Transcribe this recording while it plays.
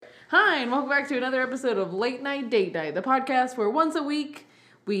and welcome back to another episode of Late Night Date Night, the podcast where once a week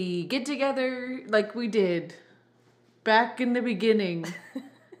we get together like we did back in the beginning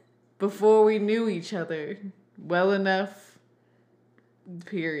before we knew each other well enough.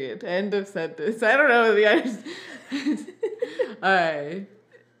 Period. End of sentence. I don't know the Alright.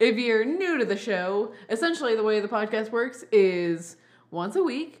 If you're new to the show, essentially the way the podcast works is once a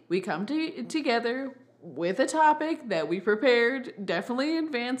week we come together with a topic that we prepared, definitely in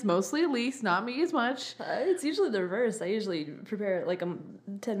advance, mostly Elise, not me as much. It's usually the reverse. I usually prepare it like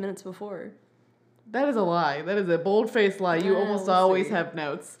 10 minutes before. That is a lie. That is a bold-faced lie. You almost always have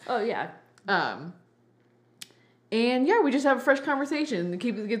notes. Oh, yeah. And yeah, we just have a fresh conversation.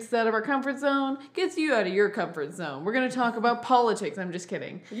 Gets us out of our comfort zone, gets you out of your comfort zone. We're going to talk about politics. I'm just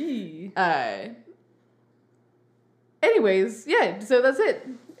kidding. Anyways, yeah, so that's it.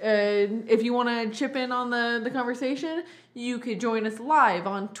 If you want to chip in on the conversation, you could join us live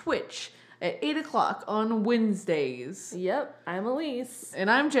on Twitch at 8 o'clock on Wednesdays. Yep, I'm Elise. And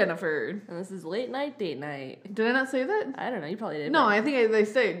I'm Jennifer. And this is Late Night Date Night. Did I not say that? I don't know, you probably did. No, I think they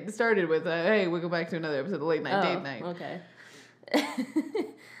started with, hey, we'll go back to another episode of Late Night Date Night. Okay.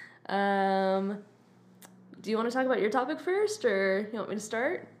 Do you want to talk about your topic first, or you want me to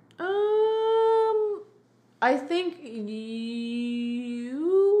start? I think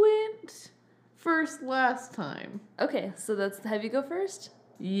you went first last time. Okay, so have you go first?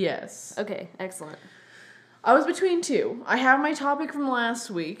 Yes. Okay, excellent. I was between two. I have my topic from last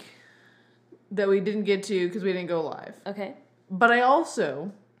week that we didn't get to because we didn't go live. Okay. But I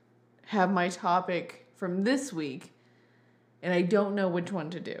also have my topic from this week, and I don't know which one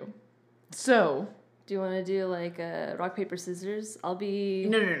to do. So... Do you want to do like rock, paper, scissors? I'll be...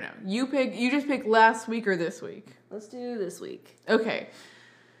 No. You just pick last week or this week. Let's do this week. Okay.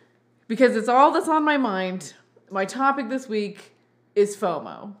 Because it's all that's on my mind. My topic this week is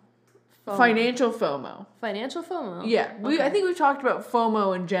FOMO. Financial FOMO. Financial FOMO? Yeah. Okay. I think we've talked about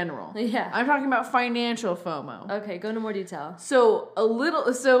FOMO in general. Yeah. I'm talking about financial FOMO. Okay, go into more detail. So,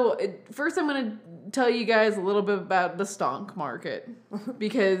 first I'm going to tell you guys a little bit about the stock market.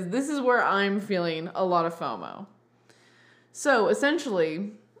 Because this is where I'm feeling a lot of FOMO. So,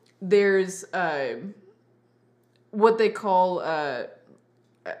 essentially, there's what they call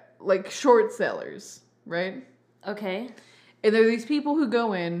like short sellers, right? Okay. And there are these people who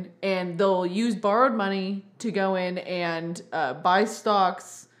go in and they'll use borrowed money to go in and buy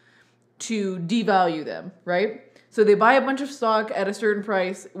stocks to devalue them, right? So they buy a bunch of stock at a certain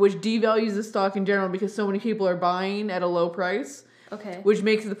price, which devalues the stock in general because so many people are buying at a low price. Okay. Which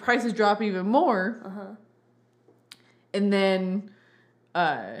makes the prices drop even more. Uh-huh. And then,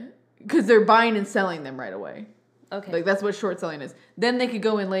 because they're buying and selling them right away. Okay. Like, that's what short selling is. Then they could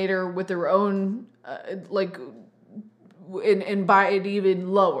go in later with their own, and buy it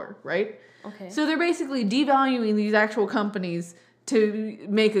even lower, right? Okay. So they're basically devaluing these actual companies to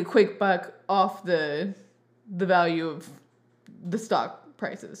make a quick buck off the value of the stock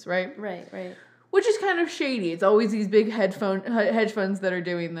prices, right? Right. Which is kind of shady. It's always these big hedge funds that are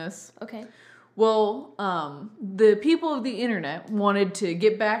doing this. Okay. Well, the people of the internet wanted to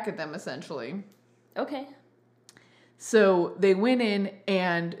get back at them, essentially. Okay. So they went in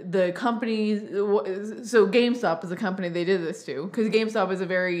and the company, so GameStop is a company they did this to, because GameStop is a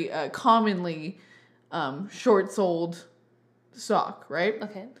very commonly short sold stock, right?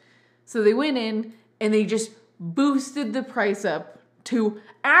 Okay. So they went in and they just boosted the price up to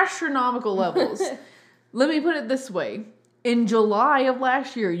astronomical levels. Let me put it this way. In July of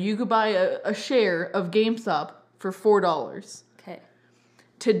last year, you could buy a share of GameStop for $4. Okay.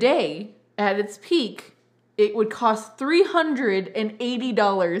 Today, at its peak, it would cost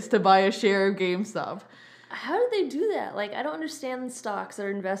 $380 to buy a share of GameStop. How do they do that? Like, I don't understand stocks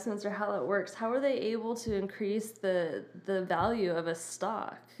or investments or how that works. How are they able to increase the value of a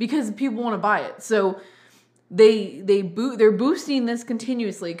stock? Because people want to buy it. So they're boosting this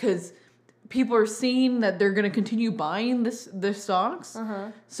continuously because people are seeing that they're going to continue buying the stocks. Uh-huh.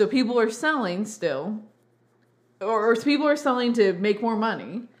 So people are selling still. Or people are selling to make more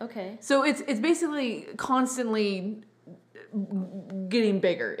money. Okay. So it's basically constantly getting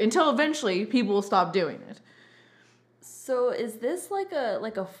bigger until eventually people will stop doing it. So is this like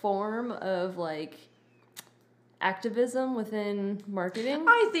a form of like activism within marketing?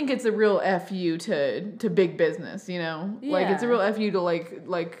 I think it's a real FU to big business, you know? Yeah. Like it's a real FU to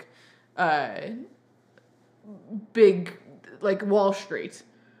like big like Wall Street.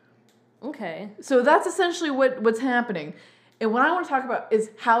 Okay. So that's essentially what's happening. And what I want to talk about is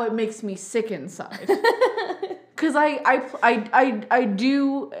how it makes me sick inside. Because I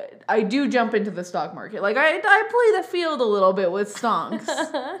do jump into the stock market. Like I play the field a little bit with stocks.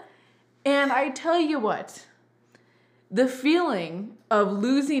 And I tell you what, the feeling of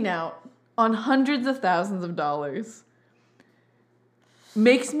losing out on hundreds of thousands of dollars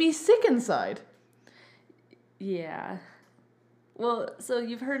makes me sick inside. Yeah. Well, so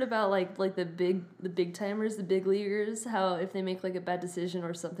you've heard about like the big timers, the big leaguers, how if they make like a bad decision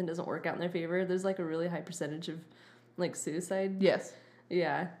or something doesn't work out in their favor, there's like a really high percentage of like suicide. Yes.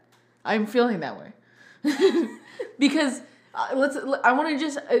 Yeah. I'm feeling that way. Because I want to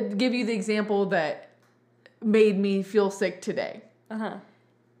just give you the example that made me feel sick today. Uh-huh.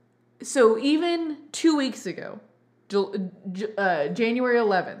 So even 2 weeks ago, January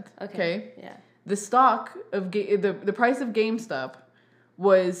 11th, okay? Yeah. The stock of the price of GameStop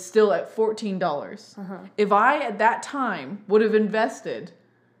was still at $14. Uh-huh. If I at that time would have invested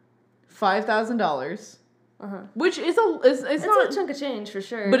 $5,000, which is it's not a chunk of change for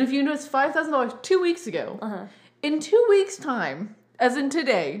sure. But if you invest $5,000 2 weeks ago, in 2 weeks' time, as in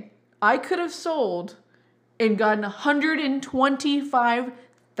today, I could have sold and gotten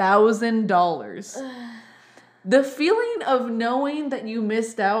 $125,000. The feeling of knowing that you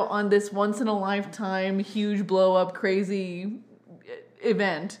missed out on this once-in-a-lifetime, huge blow-up, crazy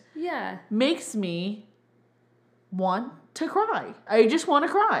event makes me want to cry. I just want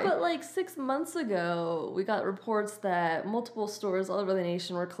to cry. But like 6 months ago, we got reports that multiple stores all over the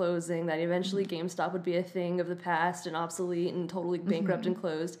nation were closing, that eventually GameStop would be a thing of the past and obsolete and totally bankrupt and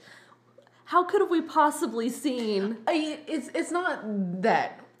closed. How could have we possibly seen? It's not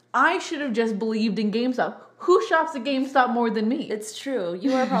that. I should have just believed in GameStop. Who shops at GameStop more than me? It's true.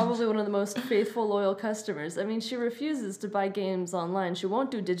 You are probably one of the most faithful, loyal customers. I mean, she refuses to buy games online. She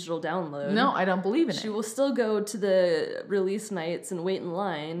won't do digital download. No, I don't believe in it. She will still go to the release nights and wait in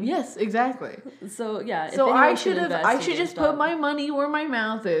line. Yes, exactly. So yeah. So I should just put my money where my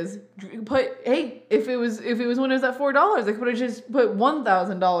mouth is. If it was when it was at $4, I could have just put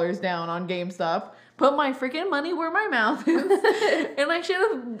 $1,000 down on GameStop. Put my freaking money where my mouth is, and I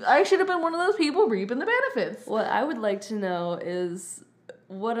should have been one of those people reaping the benefits. What I would like to know is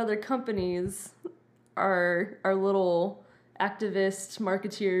what other companies are little activist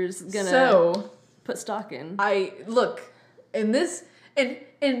marketeers gonna put stock in. I look, and this and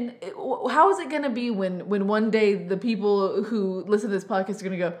how is it gonna be when one day the people who listen to this podcast are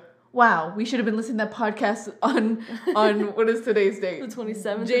gonna go, wow, we should have been listening to that podcast on what is today's date? The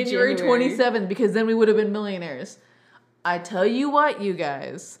 27th January 27th, because then we would have been millionaires. I tell you what, you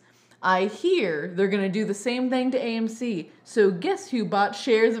guys. I hear they're going to do the same thing to AMC. So guess who bought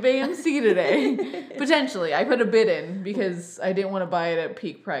shares of AMC today? Potentially. I put a bid in because I didn't want to buy it at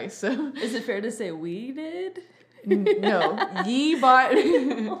peak price. So is it fair to say we did? No. Ye bought...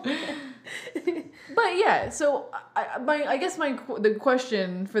 But yeah, so I guess the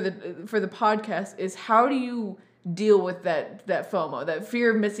question for the podcast is, how do you deal with that FOMO, that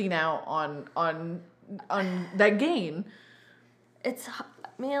fear of missing out on that gain? It's,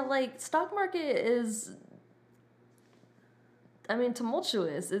 man, like, stock market is, I mean,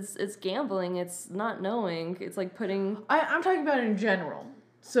 tumultuous. It's gambling. It's not knowing. It's like putting... I'm talking about in general.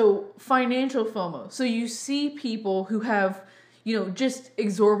 So financial FOMO. So you see people who have, just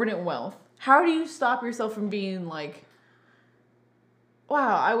exorbitant wealth. How do you stop yourself from being like,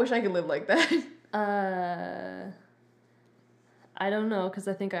 wow, I wish I could live like that? I don't know, because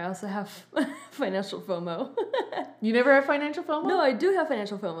I think I also have financial FOMO. You never have financial FOMO? No, I do have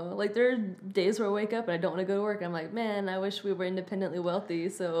financial FOMO. Like, there are days where I wake up and I don't want to go to work. I'm like, man, I wish we were independently wealthy,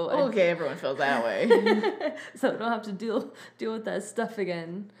 so... Okay, everyone feels that way. So I don't have to deal with that stuff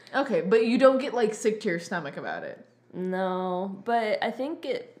again. Okay, but you don't get, like, sick to your stomach about it? No, but I think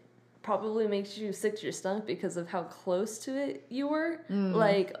it probably makes you sick to your stomach because of how close to it you were.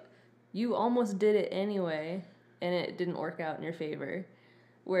 Like, you almost did it anyway, and it didn't work out in your favor.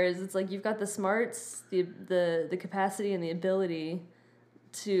 Whereas it's like you've got the smarts, the capacity, and the ability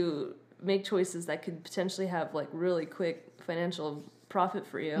to make choices that could potentially have like really quick financial profit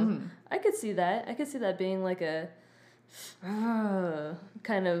for you. I could see that. I could see that being like a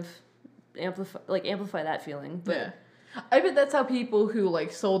kind of amplify that feeling. But yeah. I bet that's how people who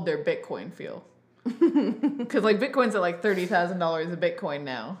like sold their Bitcoin feel. Because like Bitcoin's at like $30,000 a Bitcoin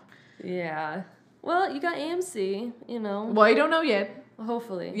now. Yeah. Well, you got AMC, Well, I don't know yet.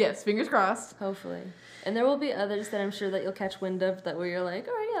 Hopefully. Yes, fingers crossed. Hopefully. And there will be others that I'm sure that you'll catch wind of that where you're like,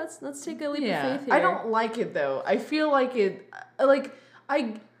 all right, yeah, let's take a leap of faith here. I don't like it though. I feel like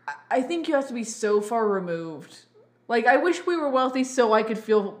I think you have to be so far removed. Like, I wish we were wealthy so I could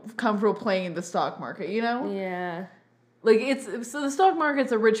feel comfortable playing the stock market, Yeah. Like, so the stock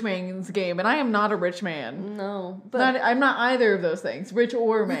market's a rich man's game, and I am not a rich man. No, but I'm not either of those things, rich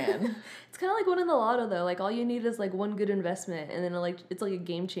or man. it's kind of like winning the lotto, though. Like, all you need is like one good investment, and then it's like a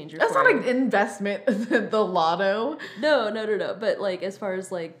game changer. That's not an investment. The lotto. No. But like, as far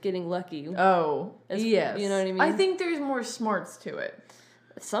as like getting lucky. Oh, yes. You know what I mean? I think there's more smarts to it.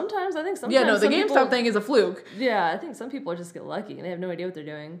 Sometimes I think sometimes. Yeah, no, the GameStop thing is a fluke. Yeah, I think some people just get lucky and they have no idea what they're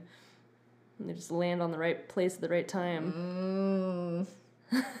doing. And they just land on the right place at the right time.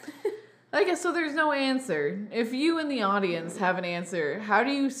 I guess so. There's no answer. If you in the audience have an answer, how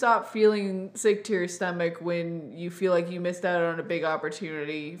do you stop feeling sick to your stomach when you feel like you missed out on a big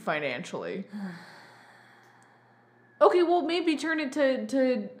opportunity financially? Okay, well, maybe turn it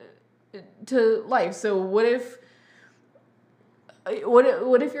to life. So what if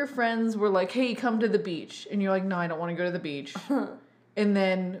your friends were like, "Hey, come to the beach," and you're like, "No, I don't want to go to the beach." And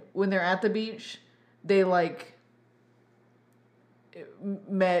then when they're at the beach, they like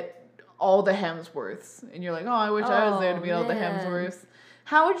met all the Hemsworths, and you're like, "Oh, I wish I was there to meet all the Hemsworths."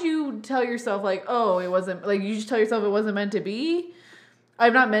 How would you tell yourself like, "Oh, it wasn't," like you just tell yourself it wasn't meant to be?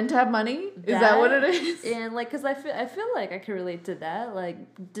 I'm not meant to have money? Is that what it is? And like, cause I feel like I can relate to that,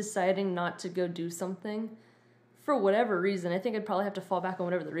 like deciding not to go do something for whatever reason. I think I'd probably have to fall back on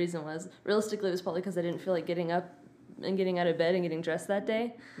whatever the reason was. Realistically, it was probably because I didn't feel like getting up and getting out of bed and getting dressed that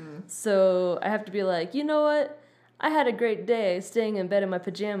day. So I have to be like, you know what? I had a great day staying in bed in my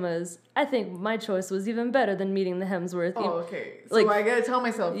pajamas. I think my choice was even better than meeting the Hemsworth. Oh, okay. So like, I gotta tell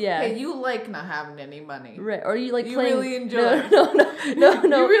myself, yeah. Hey, you like not having any money. Right. Or you like you playing... really enjoy No.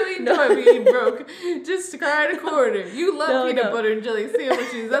 You really enjoy being broke. Just cry at a quarter. You love peanut butter and jelly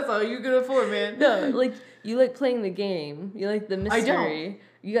sandwiches. That's all you can afford, man. No, like, you like playing the game. You like the mystery. I don't.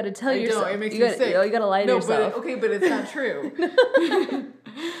 You gotta tell yourself. It makes me sick. You gotta lie to yourself. But it's not true.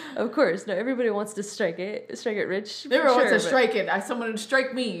 Of course, no. Everybody wants to strike it rich. Everyone wants to strike it. Someone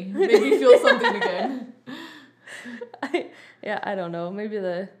strike me. Make me feel something again. I don't know. Maybe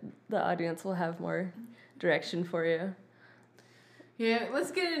the audience will have more direction for you. Yeah,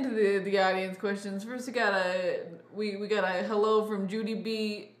 let's get into the audience questions. First, we got a hello from Judy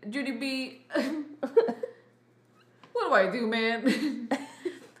B. Judy B. What do I do, man?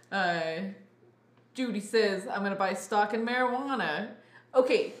 Judy says, I'm going to buy stock in marijuana.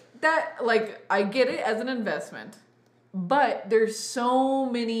 Okay, that, like, I get it as an investment. But there's so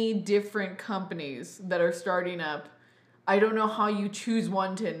many different companies that are starting up. I don't know how you choose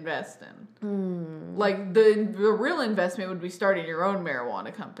one to invest in. Like, the real investment would be starting your own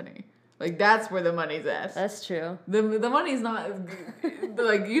marijuana company. Like, that's where the money's at. That's true. The money's not,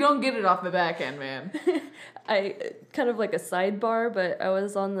 like, you don't get it off the back end, man. I kind of like a sidebar, but I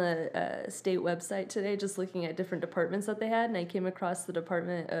was on the state website today just looking at different departments that they had, and I came across the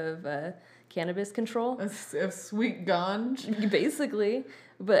Department of Cannabis Control. A sweet ganj. Basically.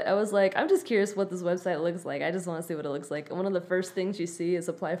 But I was like, I'm just curious what this website looks like. I just want to see what it looks like. And one of the first things you see is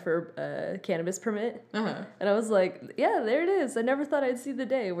apply for a cannabis permit. Uh-huh. And I was like, yeah, there it is. I never thought I'd see the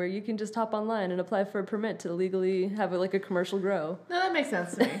day where you can just hop online and apply for a permit to legally have like a commercial grow. No, that makes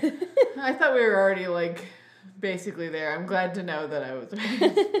sense to me. I thought we were already, like, basically there. I'm glad to know that I was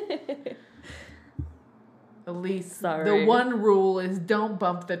right. At least the one rule is don't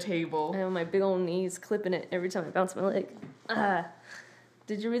bump the table. I have my big old knees clipping it every time I bounce my leg.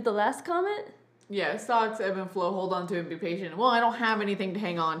 Did you read the last comment? Yeah, stocks ebb and flow. Hold on to and be patient. Well, I don't have anything to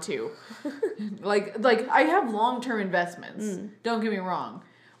hang on to. like I have long-term investments. Don't get me wrong,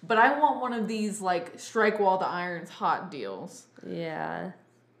 but I want one of these like strike while the iron's hot deals. Yeah.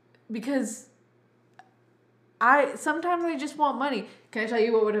 Because sometimes I just want money. Can I tell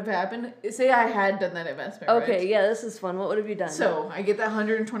you what would have happened? Say I had done that investment. Okay, right? yeah, this is fun. What would have you done? So I get that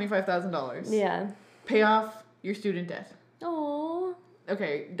 $125,000. Yeah. Pay off your student debt. Oh.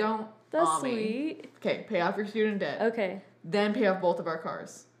 Okay, don't. That's sweet. Okay, pay off your student debt. Okay. Then pay off both of our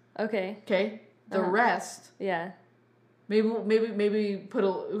cars. Okay. Okay. The rest. Yeah. Maybe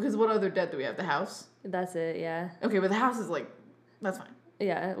put because what other debt do we have? The house. That's it. Yeah. Okay, but the house is like, that's fine.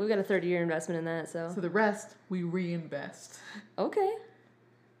 Yeah, we got a 30-year investment in that, so. So the rest we reinvest. Okay.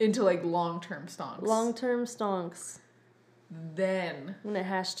 Into like long-term stonks. Long-term stonks. Then. I'm gonna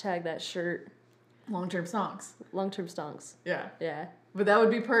hashtag that shirt. Long-term stonks. Long-term stonks. Yeah. Yeah. But that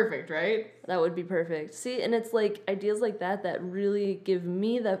would be perfect, right? That would be perfect. See, and it's like ideas like that really give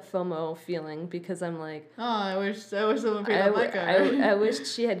me that FOMO feeling because I'm like, oh, I wish someone paid off that guy. I wish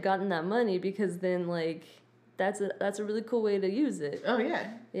she had gotten that money because then like that's a really cool way to use it. Oh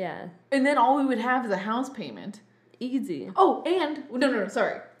yeah. Yeah. And then all we would have is a house payment. Easy. Oh, and no,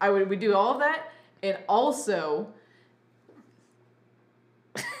 sorry. We do all of that, and also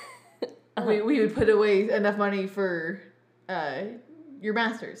we would put away enough money for your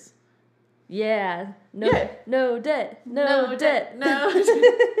master's. Yeah. No. Yeah. No debt. No debt. No.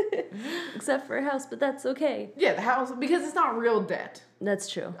 Except for a house, but that's okay. Yeah, the house, because it's not real debt. That's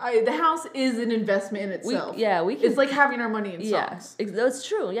true. The house is an investment in itself. We can. It's like having our money in stocks. Yeah, that's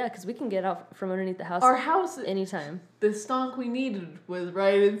true. Yeah, because we can get out from underneath the house. Our house, anytime. The stonk we needed was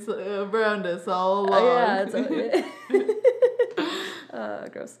right around us all along. Yeah, it's okay.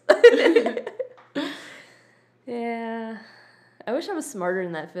 Gross. Yeah, I wish I was smarter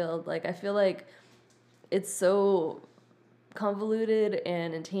in that field. Like, I feel like it's so convoluted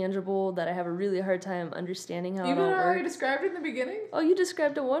and intangible that I have a really hard time understanding how it all works. Even how I described it in the beginning? Oh, you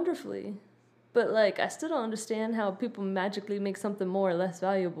described it wonderfully. But, like, I still don't understand how people magically make something more or less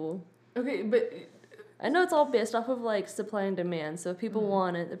valuable. Okay, but... I know it's all based off of, like, supply and demand. So if people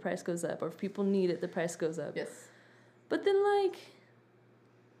want it, the price goes up. Or if people need it, the price goes up. Yes. But then, like...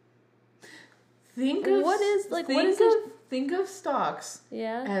 Think of stocks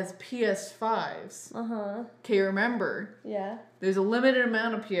as PS5s. Uh-huh. Okay, remember. Yeah. There's a limited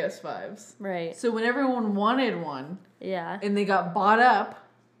amount of PS5s. Right. So when everyone wanted one, yeah, and they got bought up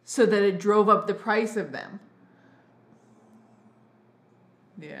so that it drove up the price of them.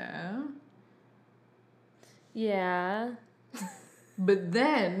 Yeah. Yeah. But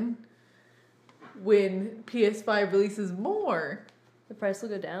then when PS5 releases more, the price will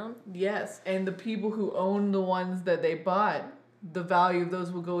go down? Yes, and the people who own the ones that they bought, the value of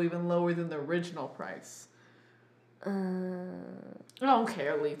those will go even lower than the original price. I don't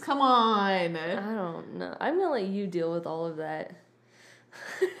care, Lee. Come on. I don't know. I'm going to let you deal with all of that.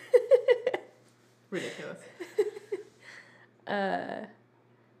 Ridiculous. I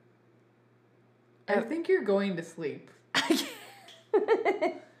think you're going to sleep.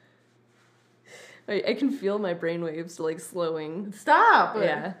 I can feel my brainwaves like slowing. Stop.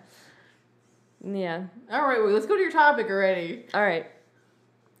 Yeah. Yeah. All right, well, let's go to your topic already. All right.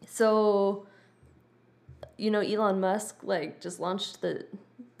 So, you know, Elon Musk like just launched that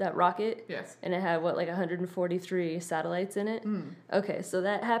rocket. Yes. And it had 143 satellites in it. Mm. Okay, so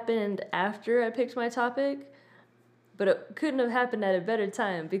that happened after I picked my topic, but it couldn't have happened at a better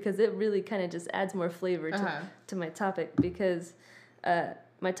time because it really kind of just adds more flavor to my topic because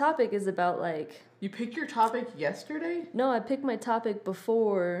my topic is about like... You picked your topic yesterday? No, I picked my topic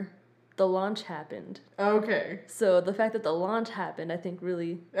before the launch happened. Okay. So the fact that the launch happened, I think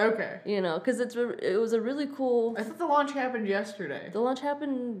really... Okay. You know, because it was a really cool... I thought the launch happened yesterday. The launch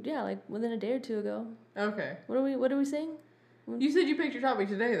happened, yeah, like within a day or two ago. Okay. What are we saying? You said you picked your topic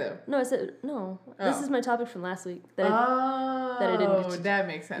today, though. No, I said, no. Oh. This is my topic from last week. That I didn't get to... that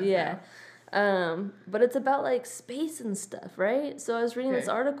makes sense. Yeah. But it's about like space and stuff, right? So I was reading this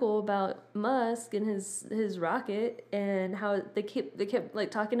article about Musk and his rocket and how they kept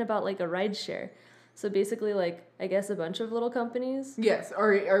like talking about like a ride share. So basically, like, I guess a bunch of little companies. Yes,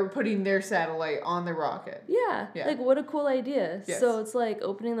 are putting their satellite on the rocket. Yeah. Like, what a cool idea. Yes. So it's like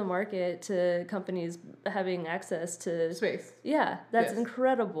opening the market to companies having access to... Space. Yeah, that's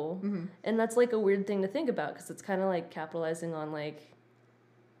incredible. Mm-hmm. And that's like a weird thing to think about because it's kind of like capitalizing on like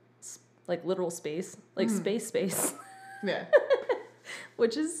literal space, like space. Yeah.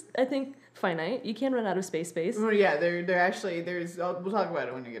 Which is, I think, finite. You can run out of space. Well, yeah, they're actually, we'll talk about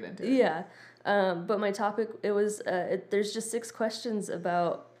it when you get into it. Yeah. But my topic, it was, there's just 6 questions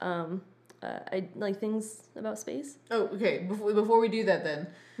about, things about space. Oh, okay. Before we do that then,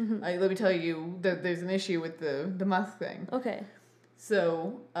 let me tell you that there's an issue with the Musk thing. Okay.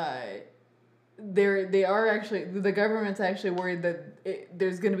 So, they are actually, the government's actually worried that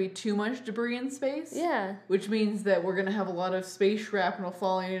there's going to be too much debris in space. Yeah. Which means that we're going to have a lot of space shrapnel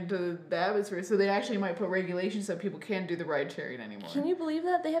falling into the atmosphere. So they actually might put regulations so people can't do the ride sharing anymore. Can you believe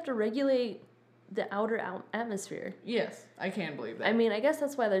that? They have to regulate the outer atmosphere. Yes, I can believe that. I mean, I guess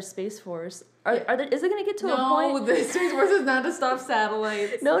that's why there's Space Force. Is it going to get to a point? No, the Space Force is not to stop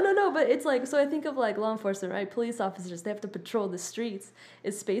satellites. No, but it's like, so I think of like law enforcement, right? Police officers, they have to patrol the streets.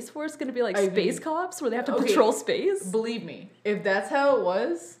 Is Space Force going to be like space cops where they have to patrol space? Believe me, if that's how it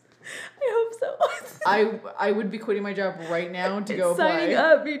was... I hope so. I would be quitting my job right now to go apply. Signing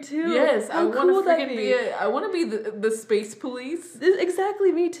up, me too. Yes, I want to freaking I want to be the space police.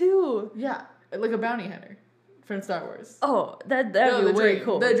 Exactly, me too. Yeah, like a bounty hunter from Star Wars. Oh, that'd be way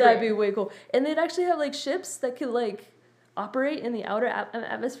cool. That'd be way cool. And they'd actually have like ships that could like operate in the outer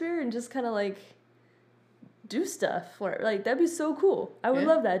atmosphere and just kind of like do stuff. Like that'd be so cool. I would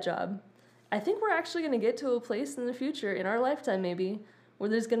love that job. I think we're actually gonna get to a place in the future, in our lifetime maybe, where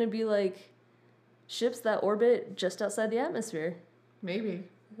there's gonna be like ships that orbit just outside the atmosphere. Maybe.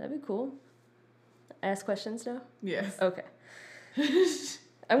 That'd be cool. Ask questions now? Yes. Okay.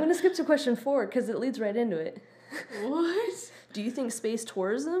 I'm going to skip to question 4 because it leads right into it. What? Do you think space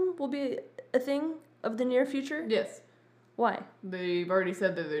tourism will be a thing of the near future? Yes. Why? They've already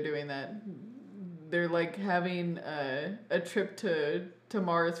said that they're doing that. They're like having a trip to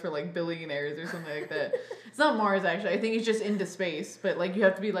Mars for like billionaires or something like that. It's not Mars actually. I think it's just into space, but like you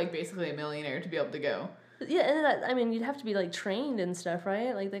have to be like basically a millionaire to be able to go. Yeah, and that, I mean, you'd have to be like trained and stuff,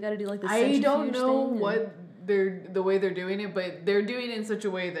 right? Like they got to do like the I centrifuge don't know thing what the way they're doing it, but they're doing it in such a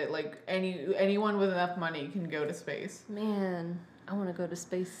way that like anyone with enough money can go to space. Man, I want to go to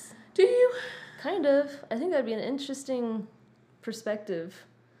space. Do you? Kind of. I think that'd be an interesting perspective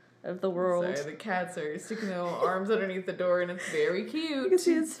of the world. Sorry, the cats are sticking their little arms underneath the door, and it's very cute. You can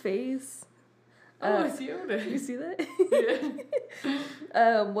see its face. Oh, it's Yoda. You see that?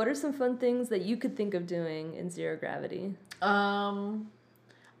 Yeah. What are some fun things that you could think of doing in zero gravity?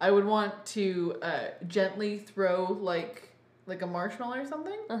 I would want to gently throw like a marshmallow or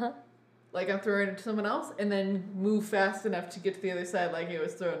something. Uh-huh. Like I'm throwing it to someone else, and then move fast enough to get to the other side like it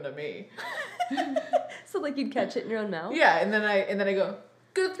was thrown to me. So like you'd catch it in your own mouth? Yeah, and then I go,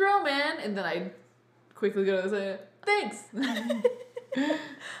 good throw, man, and then I quickly go to the side. Thanks.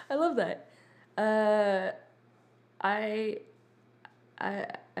 I love that. I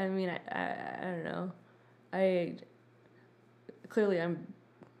mean, I don't know. Clearly I'm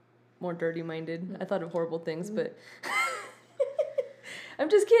more dirty minded. I thought of horrible things, but I'm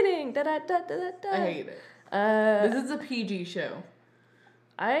just kidding. Da da da da da. I hate it. This is a PG show.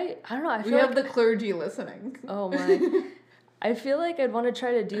 I don't know. I feel we like have the clergy listening. Oh my. I feel like I'd want to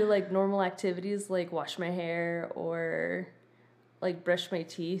try to do like normal activities like wash my hair or like brush my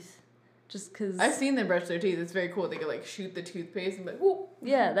teeth. Just because I've seen them brush their teeth. It's very cool. They could like shoot the toothpaste and be like, whoop.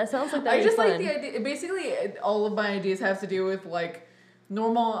 Yeah, that sounds like that'd I be just fun. like the idea. Basically, all of my ideas have to do with like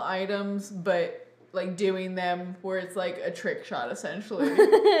normal items, but like doing them where it's like a trick shot essentially.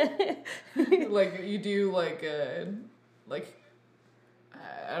 Like you do like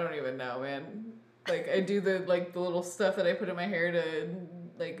I don't even know, man. Like I do the little stuff that I put in my hair to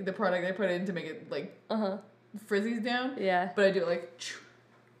like the product I put in to make it like frizzies down. Yeah. But I do it like.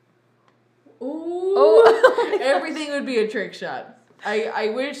 Ooh. Oh. Everything would be a trick shot.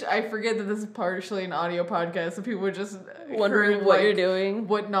 I forget that this is partially an audio podcast, so people would just wondering what you're doing.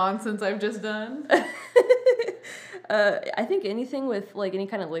 What nonsense I've just done. I think anything with like any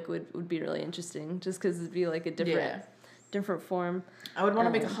kind of liquid would be really interesting, just because it'd be like a different form. I would want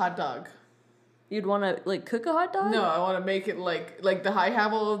to make a hot dog. You'd want to like cook a hot dog? No, I want to make it like the high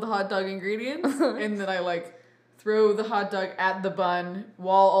have all of the hot dog ingredients, and then I like throw the hot dog at the bun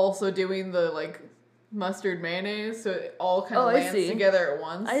while also doing the like mustard mayonnaise, so it all kind of lands together at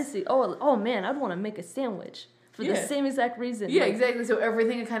once. I see. Oh man, I'd want to make a sandwich for the same exact reason. Yeah, exactly. So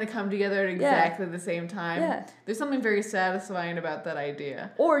everything would kind of come together at exactly the same time. Yeah. There's something very satisfying about that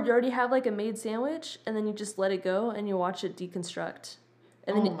idea. Or you already have like a made sandwich, and then you just let it go, and you watch it deconstruct.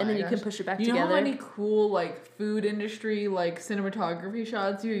 And then you can push it back together. You know how many cool like food industry like cinematography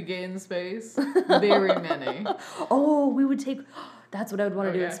shots you could get in space? Very many. Oh, we would take. That's what I would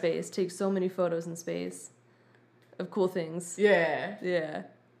want to do in space. Take so many photos in space of cool things. Yeah. Yeah.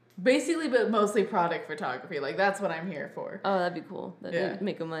 Basically, but mostly product photography. Like that's what I'm here for. Oh, that'd be cool. That'd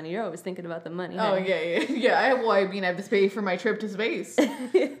make money. You're always thinking about the money. Oh hey? yeah. I have to pay for my trip to space.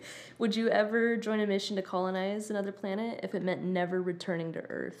 Would you ever join a mission to colonize another planet if it meant never returning to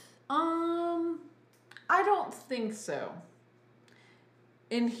Earth? I don't think so.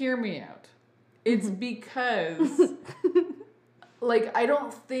 And hear me out. It's because like I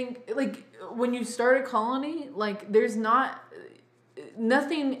don't think like when you start a colony, like there's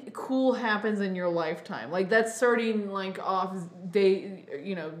nothing cool happens in your lifetime. Like that's starting like off day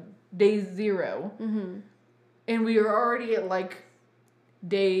 0. Mm-hmm. And we are already at like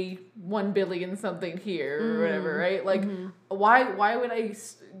day 1 billion something here or whatever, right? Like why would I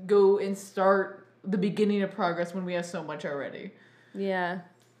go and start the beginning of progress when we have so much already? Yeah.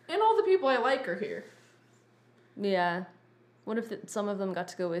 And all the people I like are here. Yeah. What if some of them got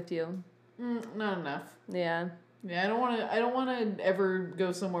to go with you? Not enough. Yeah. Yeah, I don't want to ever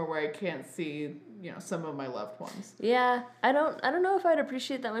go somewhere where I can't see, some of my loved ones. Yeah, I don't know if I'd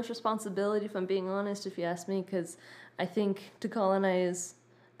appreciate that much responsibility, if I'm being honest, if you ask me, because I think to colonize,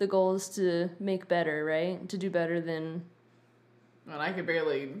 the goal is to make better, right? To do better than... And I could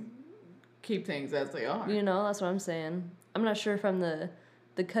barely keep things as they are. That's what I'm saying. I'm not sure if I'm the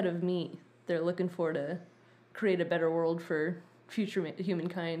cut of meat they're looking for to create a better world for future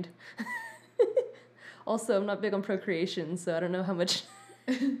humankind. Also, I'm not big on procreation, so I don't know how much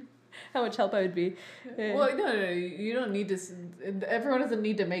how much help I would be. Well, no, you don't need to. Everyone doesn't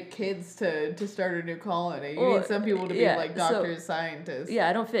need to make kids to start a new colony. You need some people to be like doctors, scientists. Yeah,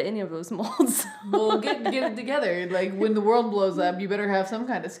 I don't fit any of those molds. Well, get it together. Like when the world blows up, you better have some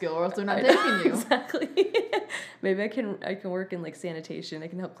kind of skill, or else they're not taking you. Exactly. Maybe I can work in like sanitation. I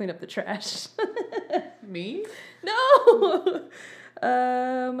can help clean up the trash. Me? No.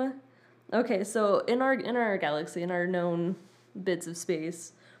 Okay, so in our galaxy, in our known bits of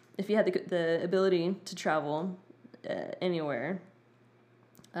space, if you had the ability to travel anywhere,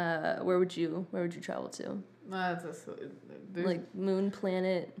 where would you travel to? Like moon,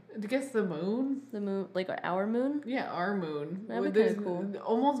 planet. I guess the moon. The moon, like our moon. Yeah, our moon. That'd be kind of cool.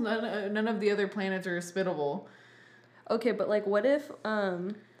 Almost none of the other planets are hospitable. Okay, but like, what if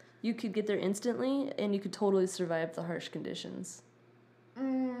you could get there instantly and you could totally survive the harsh conditions?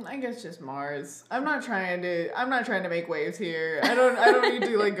 I guess just Mars. I'm not trying to make waves here. I don't need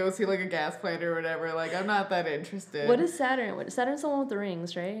to like go see like a gas plant or whatever. Like I'm not that interested. What is Saturn? Saturn's the one with the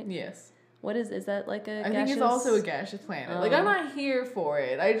rings, right? Yes. What is that like a I think it's also a gaseous planet. Oh. Like I'm not here for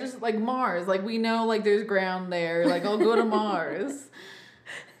it. I just like Mars. Like we know like there's ground there. Like I'll go to Mars.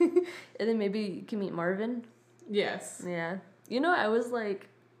 And then maybe you can meet Marvin. Yes. Yeah. You know, I was like,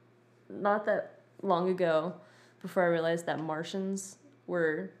 not that long ago, before I realized that Martians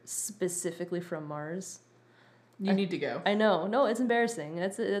were specifically from Mars. You need to go. I know. No, it's embarrassing.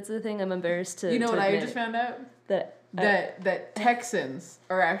 That's the thing I'm embarrassed to. You know to what admit. I just found out? That Texans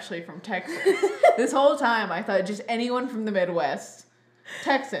are actually from Texas. This whole time I thought just anyone from the Midwest.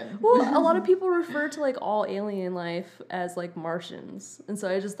 Texan. Well, a lot of people refer to like all alien life as like Martians, and so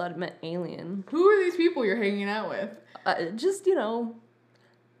I just thought it meant alien. Who are these people you're hanging out with? Just I don't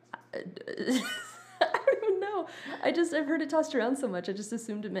even know. I've heard it tossed around so much. I just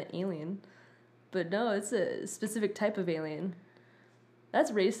assumed it meant alien, but no, it's a specific type of alien.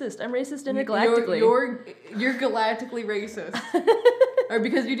 That's racist. I'm racist intergalactically. You're galactically racist. Or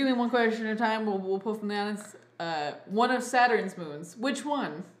because you're doing one question at a time, we'll pull from the honest. One of Saturn's moons. Which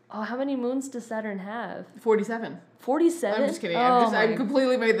one? Oh, how many moons does Saturn have? 47. 47? I'm just kidding. Oh, I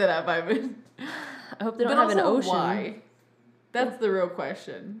completely made that up. I hope they don't have an ocean. Why? That's the real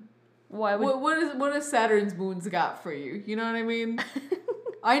question. Why would... What has Saturn's moons got for you? You know what I mean?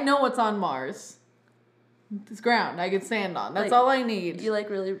 I know what's on Mars. It's ground I can stand on. That's all I need. You like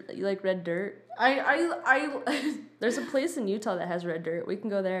red dirt? There's There's a place in Utah that has red dirt. We can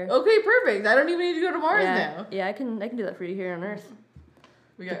go there. Okay, perfect. I don't even need to go to Mars now. Yeah, I can do that for you here on Earth.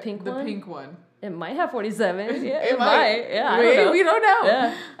 We got the pink one. It might have 47. Yeah, it might. Yeah, I don't know. We don't know.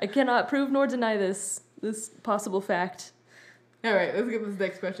 Yeah, I cannot prove nor deny this possible fact. All right, let's get this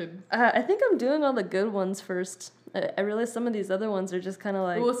next question. I think I'm doing all the good ones first. I realize some of these other ones are just kind of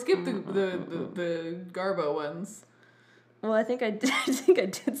like... We'll skip the Garbo ones. Well, I think I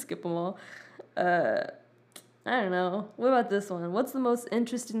did skip them all. I don't know. What about this one? What's the most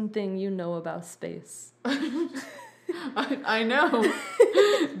interesting thing you know about space? I know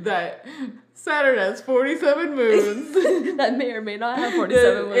that Saturn has 47 moons. That may or may not have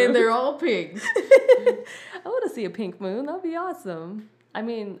 47 moons. And they're all pink. I want to see a pink moon. That'd be awesome. I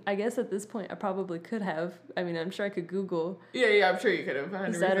mean, I guess at this point I probably could have. I mean, I'm sure I could Google. Yeah, I'm sure you could have.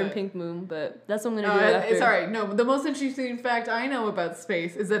 100%. Saturn pink moon, but that's what I'm gonna do after. Sorry, no. The most interesting fact I know about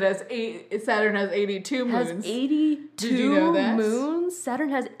space is that Saturn has 82 moons. Has 82 Did you know that? moons? Saturn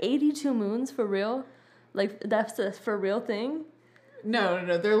has 82 moons for real? Like that's a for real thing?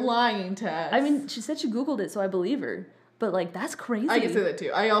 No. They're lying to us. I mean, she said she Googled it, so I believe her. But like that's crazy. I can say that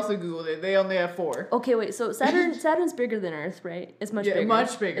too. I also Googled it. They only have 4. Okay, wait. So Saturn's bigger than Earth, right? It's much bigger.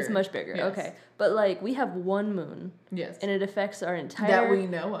 Much bigger. It's much bigger. Yes. Okay, but like we have one moon. Yes. And it affects our entire that we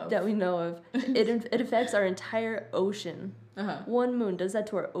know of. It affects our entire ocean. Uh-huh. One moon does that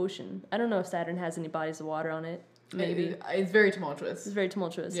to our ocean. I don't know if Saturn has any bodies of water on it. Maybe. It's very tumultuous. It's very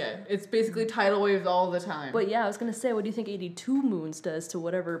tumultuous. Yeah, it's basically tidal waves all the time. But yeah, I was gonna say, what do you think 82 moons does to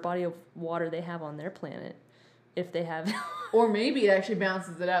whatever body of water they have on their planet? If they have... Or maybe it actually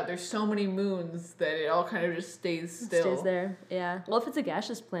balances it out. There's so many moons that it all kind of just stays still. Stays there, yeah. Well, if it's a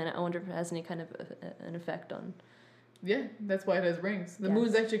gaseous planet, I wonder if it has any kind of an effect on... Yeah, that's why it has rings. The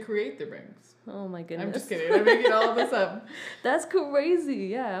moons actually create the rings. Oh my goodness. I'm just kidding. I'm making all of this up. That's crazy.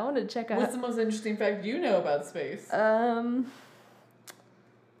 Yeah, I want to check out... What's the most interesting fact you know about space? Oh,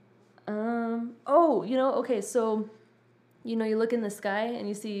 okay, so, you look in the sky and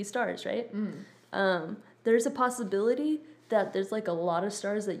you see stars, right? There's a possibility that there's like a lot of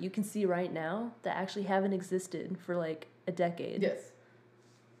stars that you can see right now that actually haven't existed for like a decade. Yes.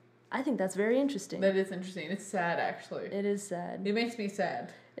 I think that's very interesting. That is interesting. It's sad, actually. It is sad. It makes me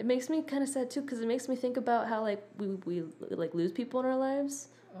sad. It makes me kind of sad too, because it makes me think about how like we like lose people in our lives.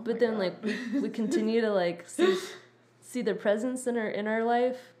 Oh but my then God. like we continue to like see their presence in our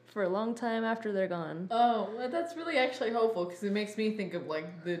life for a long time after they're gone. Oh, well, that's really actually hopeful because it makes me think of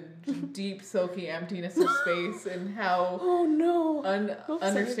like the deep, silky emptiness of space and how Oh no.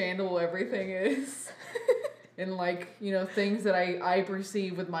 understandable everything is. And like, you know, things that I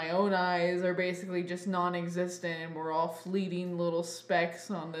perceive with my own eyes are basically just non-existent, and we're all fleeting little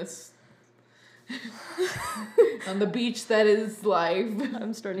specks on this on the beach that is life.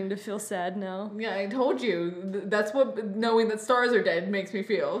 I'm starting to feel sad now. Yeah, I told you. That's what knowing that stars are dead makes me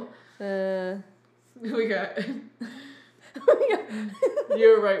feel. We got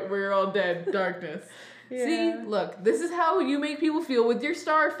You're right, we're all dead. Darkness. Yeah. See, look, this is how you make people feel with your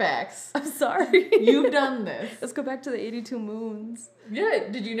star facts. I'm sorry. You've done this. Let's go back to the 82 moons. Yeah,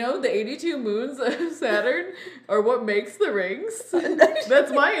 did you know the 82 moons of Saturn are what makes the rings?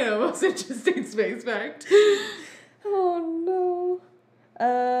 That's my most interesting space fact. Oh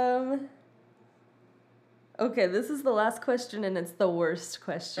no. Okay, this is the last question and it's the worst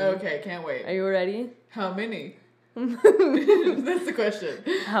question. Okay, can't Are wait. you ready? How many? That's the question.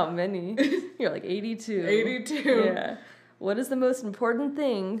 How many? You're like 82. 82. Yeah. What is the most important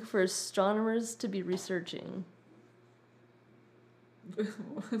thing for astronomers to be researching?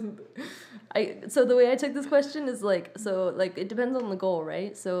 So the way I took this question is like, it depends on the goal,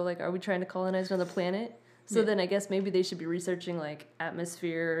 right? So like, are we trying to colonize another planet? So Yeah. then I guess maybe they should be researching like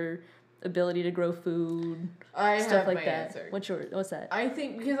atmosphere, ability to grow food, I stuff have like my that. answer. What's that? I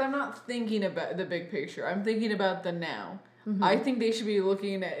think, because I'm not thinking about the big picture, I'm thinking about the now. Mm-hmm. I think they should be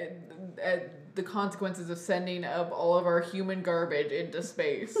looking at the consequences of sending up all of our human garbage into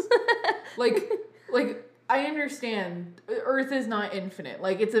space. like I understand Earth is not infinite.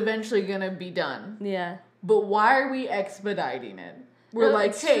 Like, it's eventually gonna be done. Yeah. But why are we expediting it? We're No,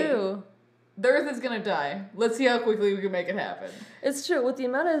 like, it's hey, true. the Earth is gonna die. Let's see how quickly we can make it happen. It's true. With the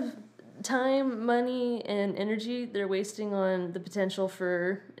amount of time, money, and energy they're wasting on the potential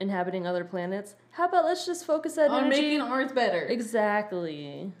for inhabiting other planets, how about let's just focus that On energy making Earth better.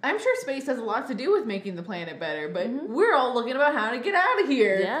 Exactly. I'm sure space has a lot to do with making the planet better, but we're all looking about how to get out of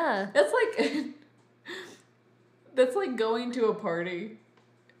here. Yeah. That's like going to a party,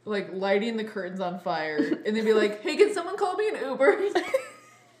 like lighting the curtains on fire, and then be like, "Hey, can someone call me an Uber?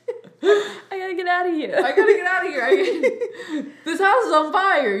 I gotta get out of here. I gotta get out of here. This house is on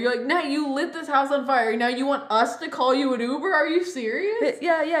fire." You're like, "Nah, you lit this house on fire. Now you want us to call you an Uber? Are you serious?"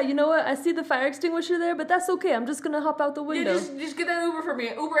 Yeah, you know what? I see the fire extinguisher there, but that's okay. I'm just gonna hop out the window. Yeah, just get that Uber for me.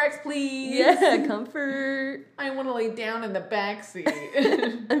 Uber X, please. Yeah, comfort. I want to lay down in the back seat.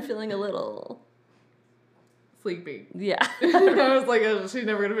 I'm feeling a little Sleepy. Yeah. I was like, oh, she's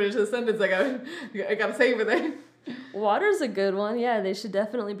never gonna finish this sentence. I gotta save it there. Water's a good one. Yeah, they should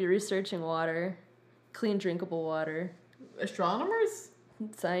definitely be researching water. Clean, drinkable water. Astronomers?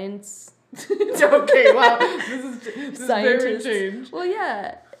 Science. Okay, wow. This is very Scientists. changed. Well,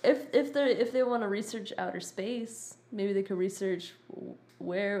 yeah. If they want to research outer space, maybe they could research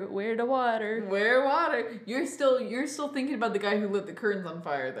where to water. Where water? You're still thinking about the guy who lit the curtains on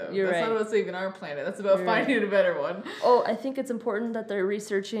fire, though. You're That's right. not about saving our planet. That's about You're finding a better one. Oh, I think it's important that they're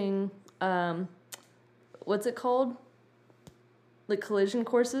researching, what's it called? Like collision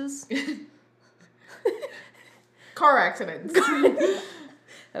courses. Car accidents.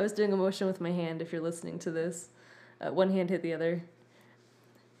 I was doing a motion with my hand. If you're listening to this, one hand hit the other.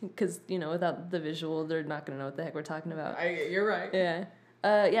 Because without the visual, they're not gonna know what the heck we're talking about. You're right.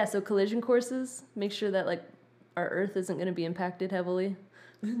 Yeah. So collision courses. Make sure that like our Earth isn't gonna be impacted heavily.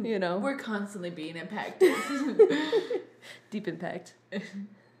 We're constantly being impacted. Deep impact.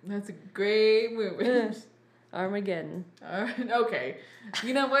 That's a great movie. Armageddon. Okay.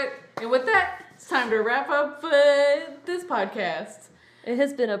 You know what? And with that, it's time to wrap up this podcast. It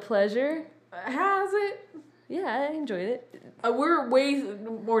has been a pleasure. Has it? Yeah, I enjoyed it. We're way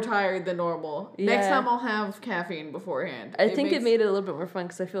more tired than normal. Next Yeah. time I'll have caffeine beforehand. I think it made it a little bit more fun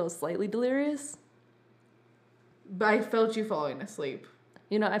because I feel slightly delirious. But I felt you falling asleep.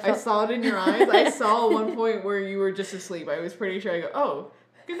 I I felt saw it in your eyes. I saw one point where you were just asleep. I was pretty sure. I go, oh,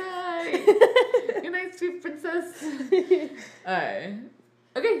 good night. Good night, sweet princess. Alright.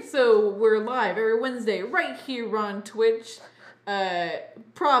 Okay, so we're live every Wednesday right here on Twitch.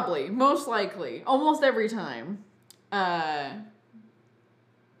 Probably, most likely, almost every time. Yeah,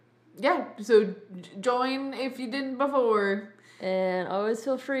 so join if you didn't before. And always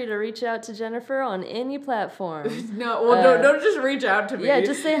feel free to reach out to Jennifer on any platform. Don't just reach out to me. Yeah,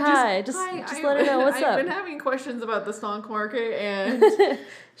 just say hi. Just let her know what's up. I've been having questions about the stonk market, and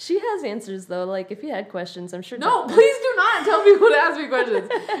she has answers though. Like if you had questions, I'm sure. No, please do not tell people to ask me questions.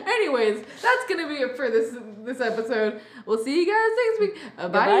 Anyways, that's gonna be it for this episode. We'll see you guys next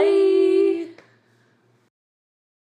week. Bye.